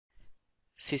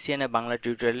CCNA Bangla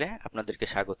টিউটোরিয়ালে আপনাদেরকে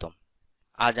স্বাগতম।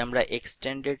 আজ আমরা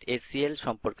এক্সটেন্ডেড ACL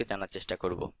সম্পর্কে জানার চেষ্টা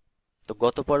করব। তো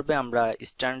গত পর্বে আমরা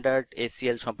স্ট্যান্ডার্ড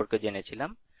ACL সম্পর্কে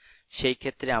জেনেছিলাম। সেই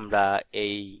ক্ষেত্রে আমরা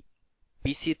এই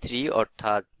PC3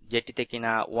 অর্থাৎ যেটিতে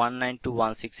কিনা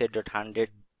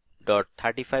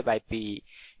 192.168.100.35 IP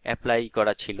অ্যাপ্লাই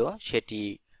করা ছিল, সেটি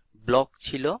ব্লক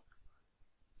ছিল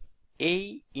এই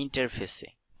ইন্টারফেসে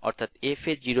অর্থাৎ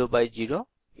FA0/0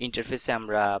 ইন্টারফেসে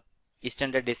আমরা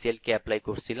স্ট্যান্ডার্ড ACL কে অ্যাপ্লাই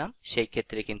করছিলাম। সেই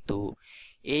ক্ষেত্রে কিন্তু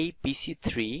এই PC3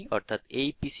 অর্থাৎ এই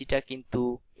পিসিটা কিন্তু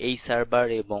এই সার্ভার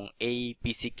এবং এই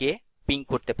পিসি কে পিং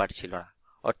করতে পারছিল না,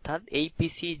 অর্থাৎ এই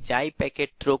পিসি যাই প্যাকেট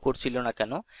থ্রো করছিল না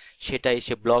কেন সেটা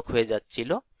এসে ব্লক হয়ে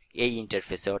যাচ্ছিল এই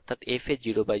ইন্টারফেসে অর্থাৎ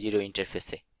FA0/0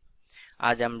 ইন্টারফেসে।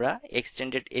 আজ আমরা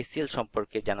এক্সটেন্ডেড ACL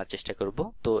সম্পর্কে জানার চেষ্টা করব।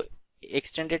 তো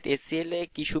এক্সটেন্ডেড ACL এ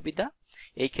কি সুবিধা?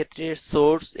 এই ক্ষেত্রে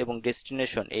সোর্স এবং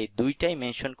ডেস্টিনেশন এই দুইটাই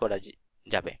মেনশন করা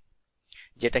যাবে,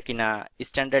 যেটা কিনা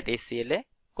স্ট্যান্ডার্ড ACL এ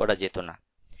করা যেত না।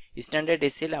 স্ট্যান্ডার্ড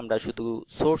ACL আমরা শুধু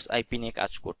সোর্স আইপি নিয়ে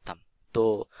কাজ করতাম। তো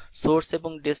সোর্স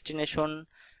এবং ডেস্টিনেশন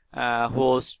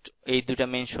হোস্ট এই দুটা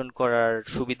মেনশন করার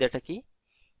সুবিধাটা কি?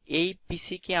 এই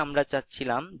পিসি কে আমরা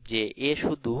চাচ্ছিলাম যে এ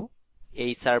শুধু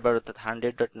এই সার্ভার অর্থাৎ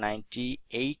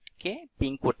 100.98 কে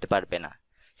পিং করতে পারবে না।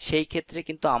 সেই ক্ষেত্রে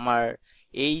কিন্তু আমার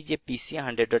এই যে পিসি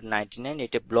 100.99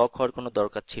 এটা ব্লক হওয়ার কোনো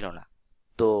দরকার ছিল না।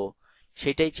 তো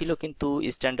সেটাই ছিল কিন্তু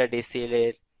স্ট্যান্ডার্ড ACL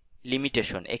এর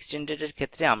লিমিটেশন। এক্সটেন্ডেডের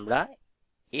ক্ষেত্রে আমরা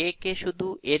এ কে শুধু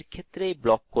এর ক্ষেত্রেই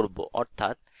ব্লক করব,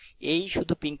 অর্থাৎ এই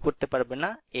শুধু পিং করতে পারবে না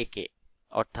এ কে,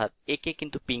 অর্থাৎ এ কে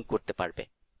কিন্তু পিং করতে পারবে।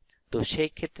 তো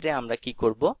সেই ক্ষেত্রে আমরা কি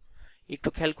করব একটু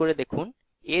খেয়াল করে দেখুন।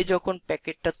 এ যখন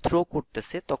প্যাকেটটা থ্রো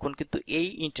করতেছে তখন কিন্তু এই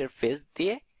ইন্টারফেস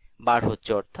দিয়ে বার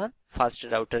হচ্ছে, অর্থাৎ ফার্স্ট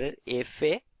রাউটারের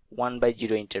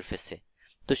FA1/0 ইন্টারফেসে।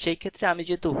 তো সেই ক্ষেত্রে আমি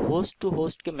যেহেতু হোস্ট টু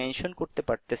হোস্টকে মেনশন করতে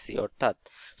পারতেছি, অর্থাৎ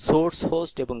সোর্স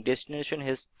হোস্ট এবং ডেস্টিনেশন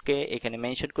হোস্টকে এখানে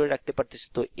মেনশন করে রাখতে পারতেছি,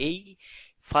 তো এই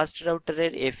ফার্স্ট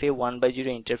রাউটারের FA1/0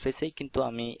 ইন্টারফেসেই কিন্তু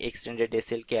আমি এক্সটেন্ডেড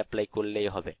ACL কে অ্যাপ্লাই করলেই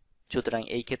হবে। সুতরাং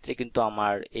এই ক্ষেত্রে কিন্তু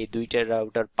আমার এই দুইটা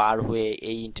রাউটার পার হয়ে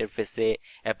এই ইন্টারফেসে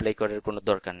অ্যাপ্লাই করার কোনো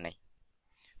দরকার নেই।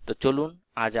 তো চলুন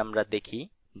আজ আমরা দেখি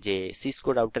যে সিসকো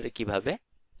রাউটারে কিভাবে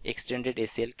এক্সটেন্ডেড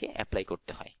ACL কে অ্যাপ্লাই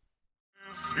করতে হয়।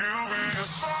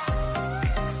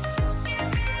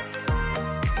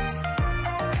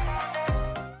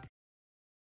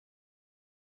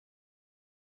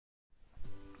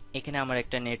 এখানে আমার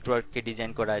একটা নেটওয়ার্ককে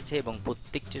ডিজাইন করা আছে এবং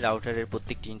প্রত্যেকটি রাউটারের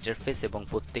প্রত্যেকটি ইন্টারফেস এবং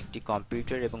প্রত্যেকটি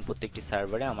কম্পিউটার এবং প্রত্যেকটি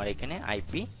সার্ভারে আমার এখানে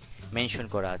আইপি মেনশন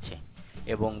করা আছে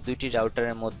এবং দুইটি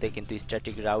রাউটারের মধ্যে কিন্তু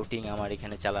স্ট্যাটিক রাউটিং আমার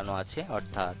এখানে চালানো আছে,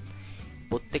 অর্থাৎ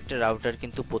প্রত্যেকটা রাউটার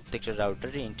কিন্তু প্রত্যেকটা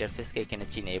রাউটারের ইন্টারফেসকে এখানে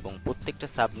চিনে এবং প্রত্যেকটা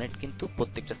সাবনেট কিন্তু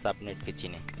প্রত্যেকটা সাবনেটকে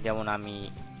চিনে। যেমন আমি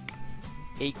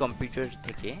এই কম্পিউটার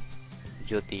থেকে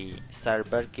যদি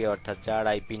সার্ভারকে অর্থাৎ যার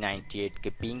IP98 কে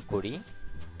পিং করি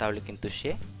তাহলে কিন্তু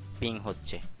সে পিং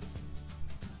হচ্ছে।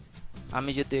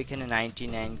 আমি যদি এখানে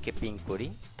 99 কে পিং করি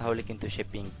তাহলে কিন্তু সে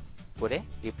পিং করে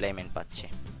রিপ্লাইমেন্ট পাচ্ছে।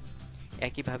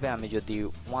 একইভাবে আমি যদি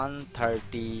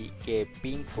 130 কে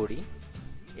পিং করি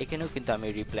এখানেও কিন্তু আমি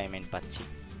রিপ্লাইমেন্ট পাচ্ছি।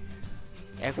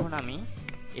 এখন আমি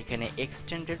এখানে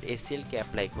এক্সটেন্ডেড ACL কে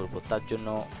অ্যাপ্লাই করব, তার জন্য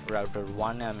রাউটার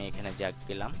 1 এ আমি এখানে যা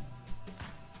গেলাম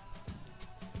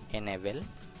এনেবল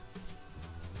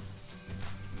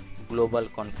গ্লোবাল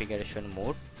কনফিগারেশন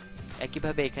মোড।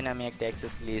 একইভাবে এখানে আমি একটা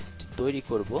অ্যাক্সেস লিস্ট তৈরি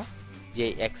করব, যে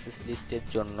অ্যাক্সেস লিস্টের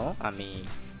জন্য আমি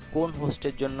কোন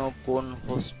হোস্টের জন্য কোন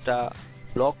হোস্টটা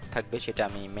ব্লক থাকবে সেটা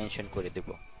আমি মেনশন করে দেব।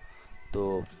 তো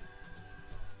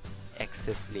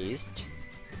অ্যাক্সেস লিস্ট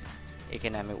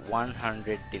এখানে আমি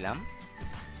 100 দিলাম,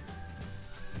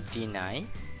 ডিনাই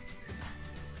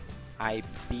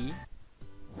আইপি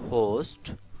হোস্ট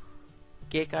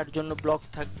কে কার জন্য ব্লক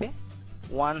থাকবে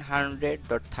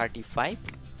 100.35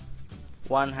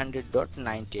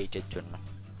 100.98 এর জন্য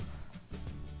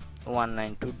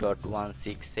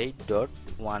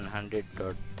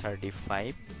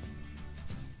 192.168.100.35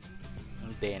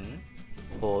 দেন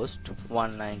হোস্ট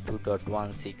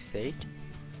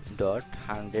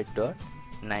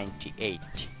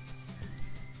 192.168.100.98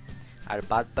 আর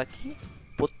বাদ বাকি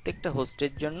প্রত্যেকটা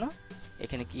হোস্টের জন্য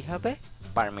এখানে কি হবে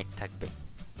পারমিট থাকবে।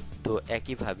 তো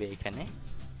একইভাবে এখানে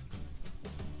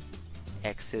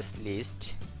access list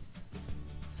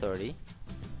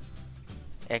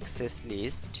access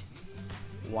list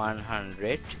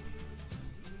 100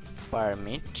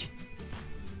 permit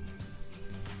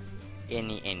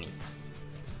any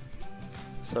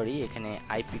এখানে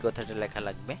IP কথাটা লেখা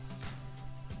লাগবে,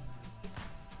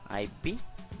 IP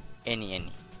any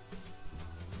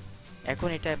এখন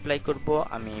এটা অ্যাপ্লাই করব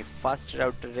আমি ফার্স্ট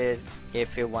রাউটারের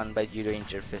FA1/0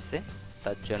 ইন্টারফেসে।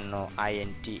 তার জন্য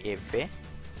INT FA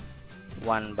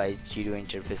 1/0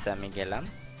 ইন্টারফেসে আমি গেলাম,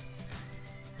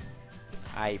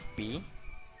 আইপি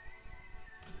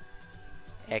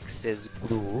অ্যাক্সেস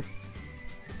গ্রুপ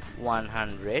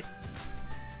 100।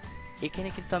 এখানে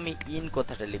কিন্তু আমি ইন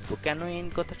কথাটা লিখবো। কেন ইন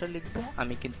কথাটা লিখবো?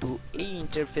 আমি কিন্তু এই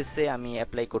ইন্টারফেসে আমি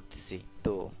অ্যাপ্লাই করতেছি,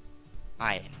 তো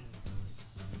আইএন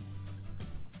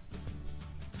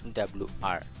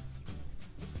WR।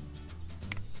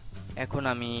 এখন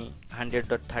আমি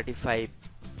 100.35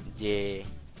 যে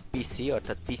পিসি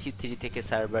অর্থাৎ PC3 থেকে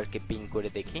সার্ভারকে পিং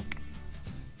করে দেখি।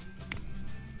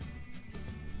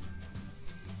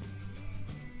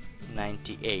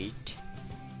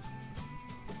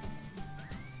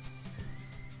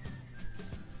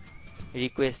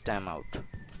 Request time out.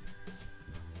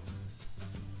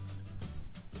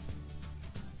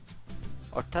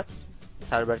 অর্থাৎ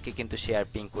সার্ভারকে কিন্তু সে আর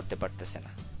পিং করতে পারতেছে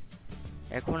না।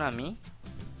 এখন আমি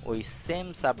ওই সেম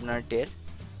সাবনেটের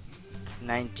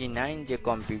 99 যে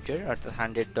কম্পিউটার অর্থাৎ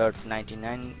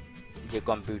 100.99 যে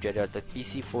কম্পিউটারে অর্থাৎ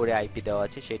PC4 এ আইপি দেওয়া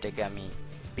আছে সেটাকে আমি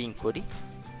পিং করি।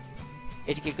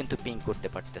 এটিকে কিন্তু পিং করতে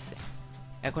পারতেছে।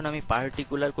 এখন আমি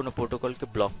পার্টিকুলার কোনো প্রোটোকলকে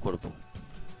ব্লক করব।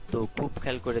 তো খুব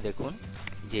খেয়াল করে দেখুন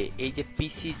যে এই যে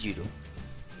PC0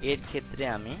 এর ক্ষেত্রে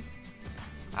আমি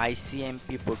ICMP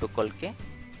প্রোটোকলকে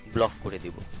ব্লক করে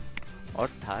দিব।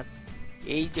 অর্থাৎ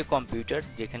এই যে কম্পিউটার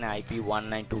যেখানে IP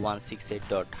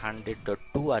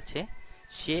 192.168.100.2 আছে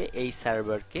সে এই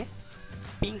সার্ভারকে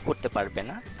পিং করতে পারবে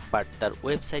না, বাট তার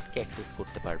ওয়েবসাইটকে অ্যাক্সেস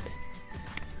করতে পারবে।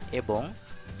 এবং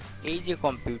এই যে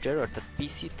কম্পিউটার অর্থাৎ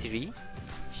PC3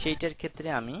 সেইটার ক্ষেত্রে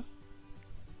আমি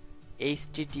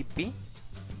HTTP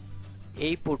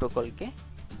এই প্রোটোকলকে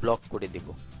ব্লক করে দেব।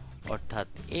 অর্থাৎ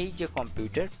এই যে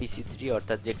কম্পিউটার PC3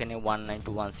 অর্থাৎ যেখানে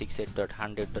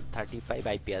 192.168.100.35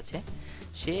 আইপি আছে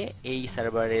সে এই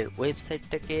সার্ভারের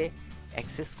ওয়েবসাইটটাকে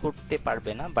অ্যাক্সেস করতে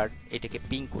পারবে না, বাট এটাকে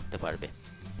পিং করতে পারবে।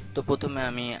 তো প্রথমে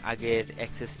আমি আগের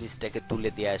অ্যাক্সেস লিস্টটাকে তুলে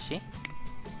দিয়ে আসি।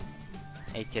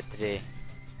 এই ক্ষেত্রে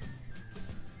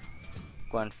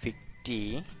config-t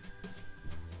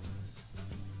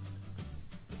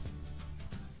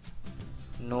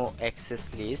no access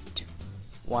list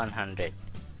 100।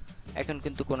 এখন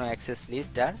কিন্তু কোনো অ্যাক্সেস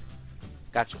লিস্ট আর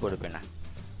কাজ করবে না।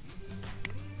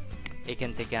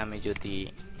 এখান থেকে আমি যদি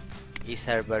এই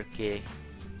সার্ভারকে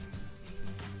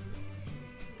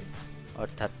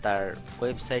অর্থাৎ তার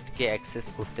ওয়েবসাইটকে অ্যাক্সেস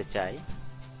করতে চাই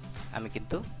আমি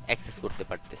কিন্তু অ্যাক্সেস করতে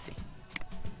পারতেছি।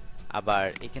 আবার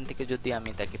এখান থেকে যদি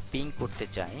আমি তাকে পিং করতে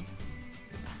চাই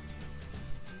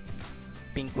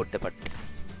পিং করতে পারতেছি।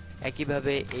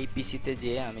 একইভাবে এই পিসিতে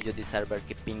যে আমি যদি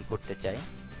সার্ভারকে পিং করতে চাই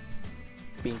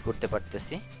পিং করতে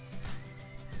পারতেছি।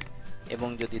 এবং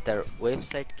যদি তার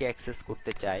ওয়েবসাইটকে অ্যাক্সেস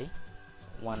করতে চাই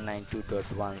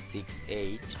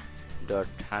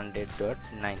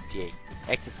 192.168.100.98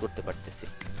 অ্যাক্সেস করতে পারতেছি।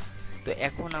 তো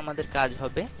এখন আমাদের কাজ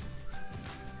হবে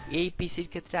এই পিসির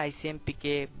ক্ষেত্রে আইসিএমপি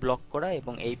কে ব্লক করা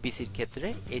এবং এই পিসির ক্ষেত্রে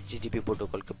এইচটিটিপি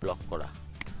প্রোটোকলকে ব্লক করা।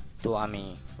 তো আমি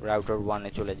রাউটার 1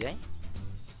 এ চলে যাই,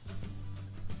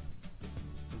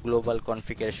 গ্লোবাল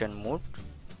কনফিগারেশন মোড,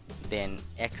 দেন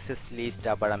অ্যাক্সেস লিস্ট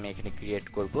আবার আমি এখানে ক্রিয়েট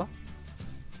করব।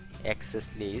 অ্যাক্সেস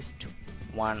লিস্ট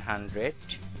 100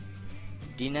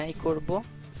 ডিনাই করব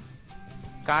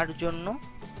কার জন্য?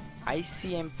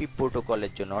 আইসিএমপি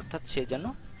প্রোটোকলের জন্য, অর্থাৎ সে যেন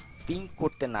পিং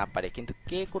করতে না পারে। কিন্তু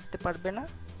কে করতে পারবে না?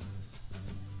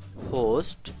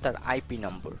 হোস্ট তার আইপি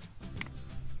নম্বর,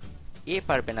 এ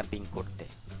পারবে না পিং করতে।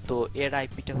 তো এর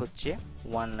আইপিটা হচ্ছে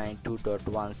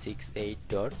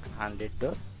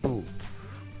 192.168.100.2।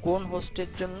 কোন হোস্টের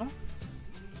জন্য?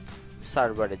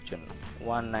 সার্ভারের জন্য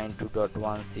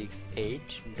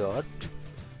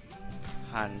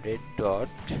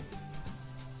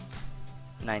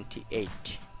 192.168.100.98।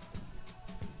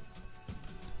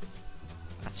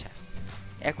 আচ্ছা,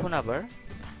 এখন আবার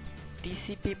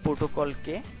টিসিপি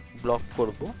প্রোটোকলকে ব্লক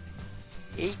করব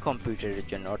এই কম্পিউটারের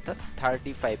জন্য অর্থাৎ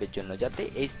 35 এর জন্য, যাতে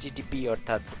এইচটিটিপি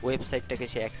অর্থাৎ ওয়েবসাইটটাকে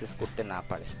সে অ্যাক্সেস করতে না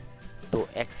পারে। তো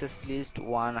অ্যাক্সেস লিস্ট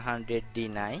 100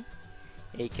 ডিনাই,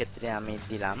 এই ক্ষেত্রে আমি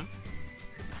দিলাম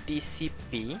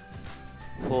টিসিপি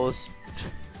হোস্ট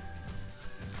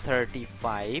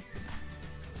 35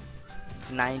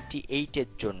 98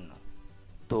 এর জন্য।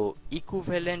 তো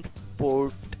ইকুইভ্যালেন্ট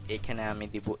পোর্ট এখানে আমি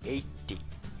দিব 80,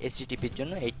 এইচটিটিপির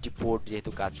জন্য 80 পোর্ট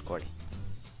যেহেতু কাজ করে।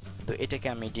 তো এটাকে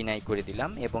আমি ডিনাই করে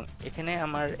দিলাম এবং এখানে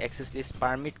আমার অ্যাক্সেস লিস্ট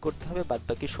পারমিট করতে হবে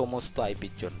বাদবাকি সমস্ত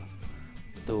আইপির জন্য।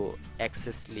 তো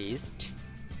access list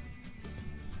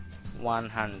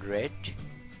 100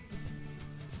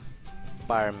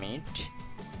 permit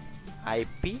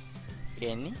IP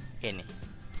any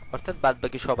অর্থাৎ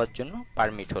বাদবাকি সবার জন্য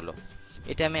পারমিট হলো।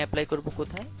 এটা আমি অ্যাপ্লাই করব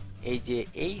কোথায়? এই যে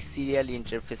এই সিরিয়াল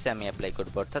ইন্টারফেসে আমি অ্যাপ্লাই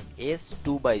করব অর্থাৎ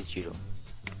S2/0।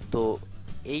 তো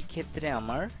এই ক্ষেত্রে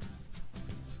আমার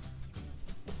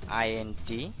INT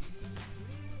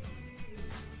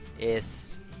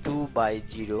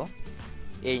S2/0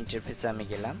 এই ইন্টারফেসে আমি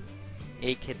গেলাম।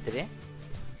 এই ক্ষেত্রে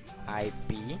IP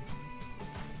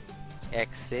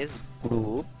অ্যাক্সেস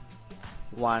গ্রুপ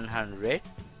 100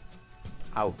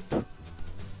 আউট।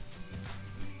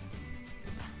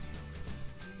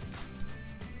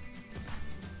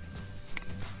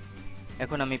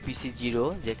 এখন আমি PC0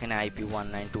 যেখানে IP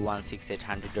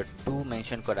 192.168.100.2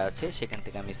 মেনশন করা আছে সেখান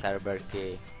থেকে আমি সার্ভারকে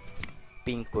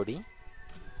পিং করি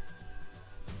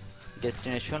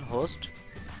ডেস্টিনেশন হোস্ট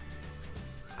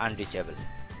আনরিচেবল।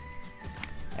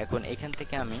 এখন এখান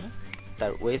থেকে আমি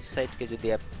তার ওয়েবসাইটকে যদি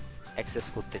অ্যাক্সেস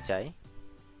করতে চাই,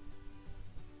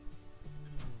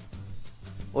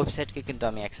 ওয়েবসাইটকে কিন্তু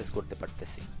আমি অ্যাক্সেস করতে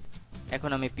পারতেছি। এখন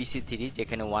আমি PC3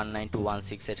 যেখানে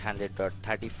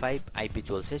 192.168.100.35 IP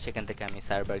চলছে সেখান থেকে আমি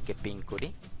সার্ভারকে পিং করি।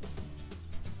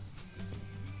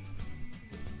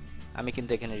 আমি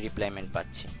কিন্তু এখানে রিপ্লাইমেন্ট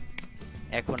পাচ্ছি।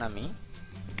 এখন আমি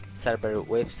সার্ভারের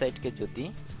ওয়েবসাইটকে যদি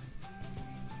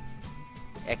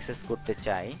অ্যাক্সেস করতে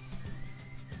চাই,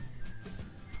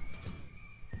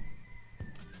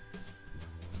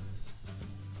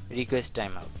 রিকোয়েস্ট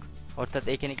টাইম আউট, অর্থাৎ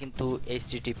এখানে কিন্তু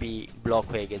HTTP ব্লক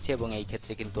হয়ে গেছে এবং এই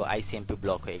ক্ষেত্রে কিন্তু ICMP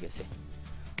ব্লক হয়ে গেছে।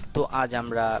 তো আজ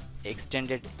আমরা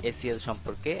এক্সটেন্ডেড ACL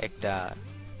সম্পর্কে একটা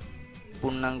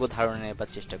পূর্ণাঙ্গ ধারণা নেবার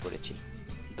চেষ্টা করেছি।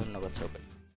 ধন্যবাদ সবাই।